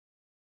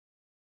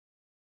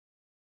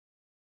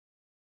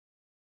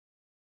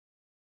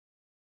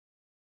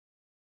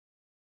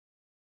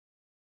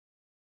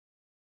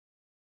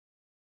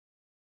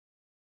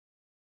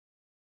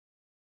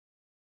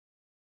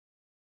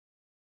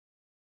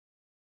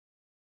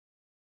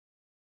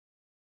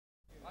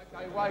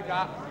Okay, wake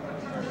up.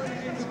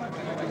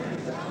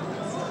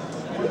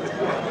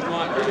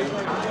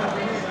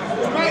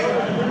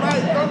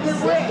 Mate, don't be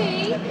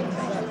wet.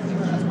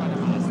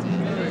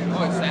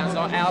 Oh, it sounds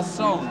like our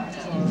song.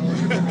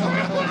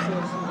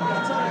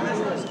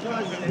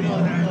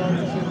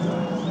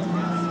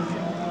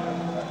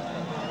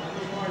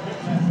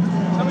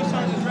 How many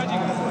songs is Reggie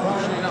going to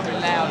play? Should not be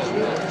loud.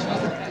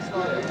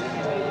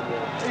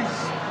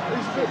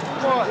 He's a bit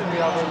quiet than the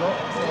other lot.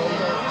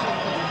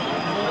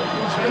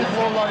 He's a bit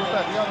more laid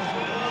back. The others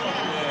are...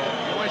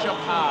 Yeah. Where's your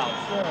pals?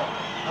 Yeah.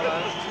 Hello.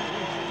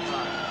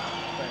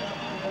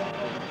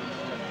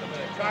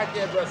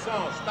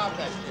 Cartier-Bresson, stop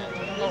that shit.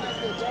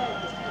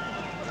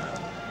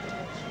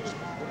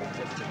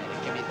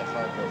 Give me the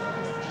photo.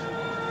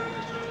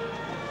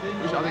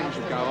 Which I think we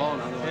should go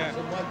on, otherwise. Yeah.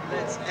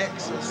 Let's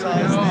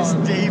exercise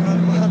this demon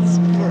once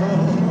for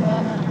all.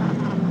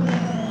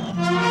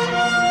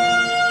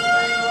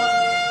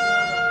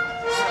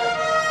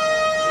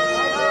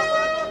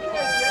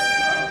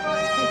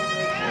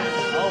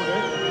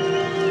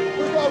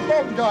 We've got a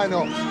bomb going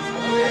on.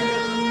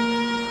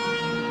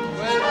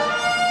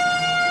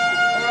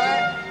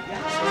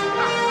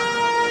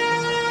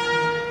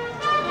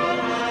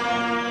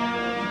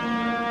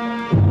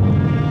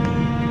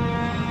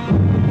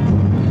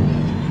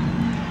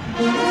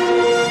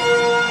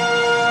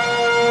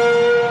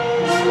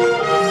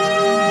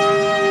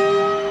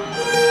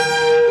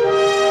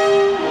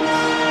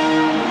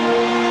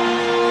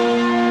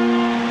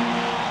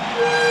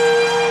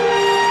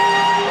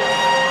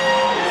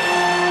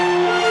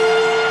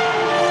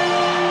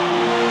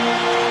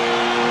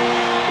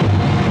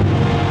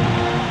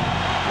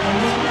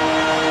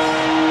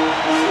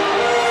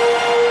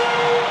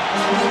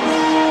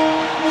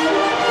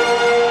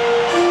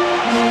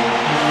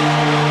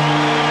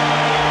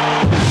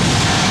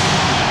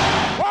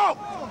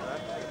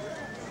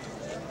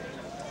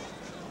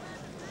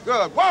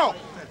 Good. Whoa!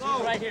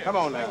 Right here. Come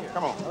on now.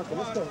 Come on. Okay,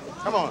 let's go.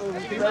 Come on.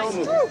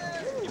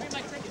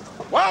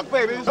 Walk,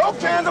 baby. No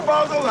cans of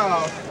bottles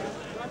allowed.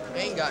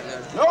 Ain't got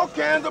none. No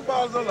cans of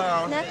bottles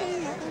allowed.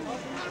 Nothing.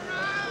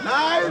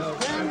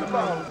 Nice cans of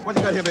bottles. What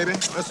you got here, baby?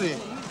 Let's see.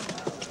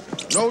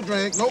 No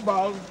drink, no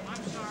bottles,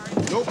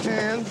 no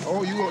cans.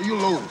 Oh, you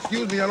loaded.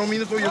 Excuse me, I don't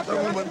mean to throw your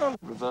stuff on, but...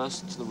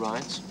 Reverse to the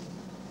right.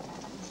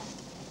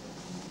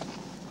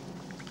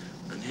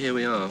 And here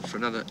we are for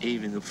another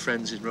evening of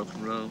frenzied rock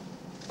and roll.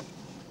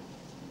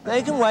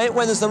 They can wait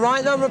when there's the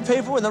right number of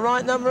people with the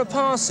right number of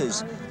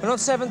passes. We're not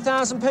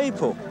 7,000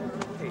 people.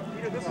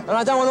 And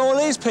I don't want all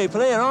these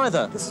people here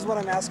either. This is what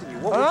I'm asking you.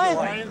 What would you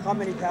like? How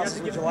many passes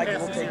would you like,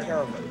 and we'll take care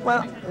of it?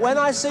 Well, when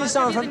I see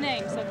someone from...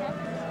 names, okay?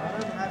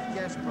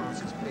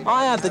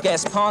 I have the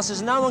guest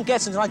passes, no one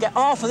gets them until I get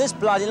half of this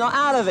bloody lot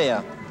out of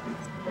here.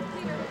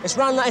 It's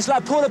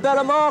like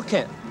Portobello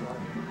Market.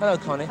 Hello,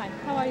 Connie. Hi,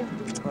 how are you?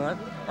 All right.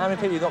 How many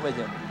people you got with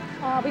you?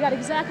 We got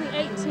exactly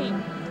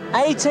 18.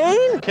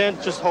 18?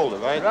 Can't just hold it,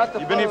 right?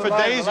 You've been here for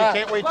days, you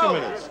can't wait 2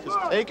 minutes. Just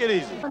take it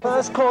easy.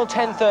 First call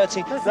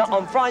 10:30. No,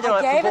 on Friday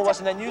night football was,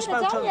 and then you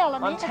spoke to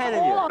them. I'm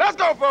telling you. Let's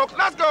go, folks,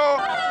 let's go!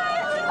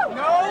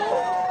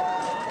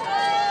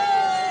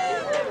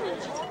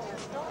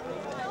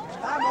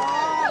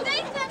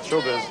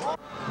 Showbiz.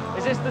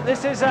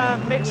 This is a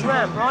mixed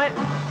ramp, right?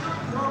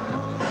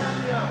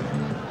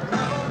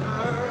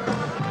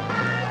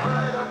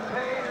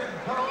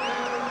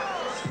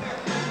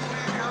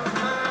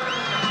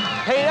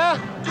 Peter?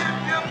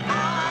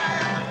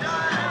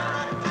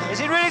 Is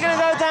he really going to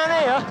go down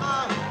here?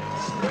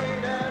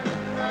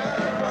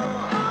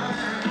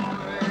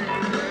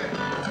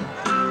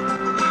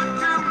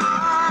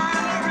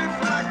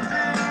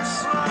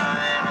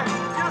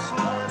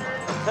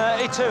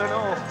 .32 and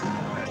all.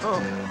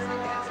 Oh.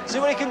 See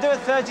what he can do at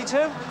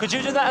 32? Could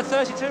you do that at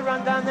 32,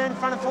 run down there in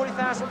front of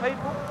 40,000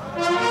 people?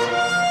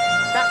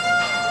 That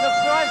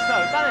looks nice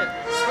though, doesn't it?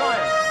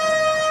 Brian.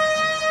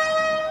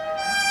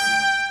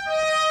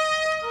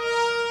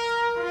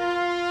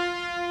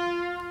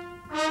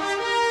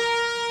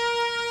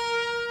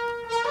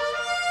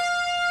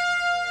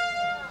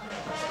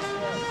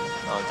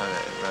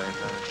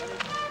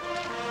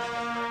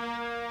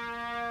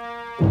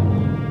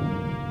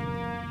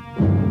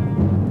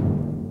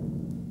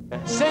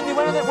 Cindy,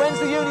 when's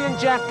the Union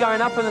Jack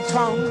going up and the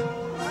tongue?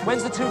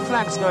 When's the two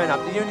flags going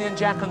up, the Union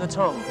Jack and the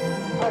tongue?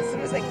 As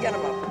soon as I can get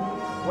them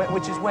up.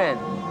 Which is when?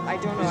 I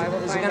don't know.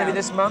 Is it going to be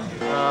this month?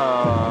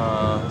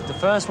 The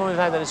first one we've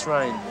had that it's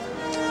rained.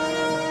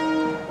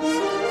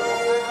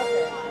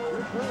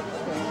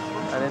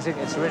 And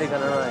it's really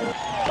going to rain.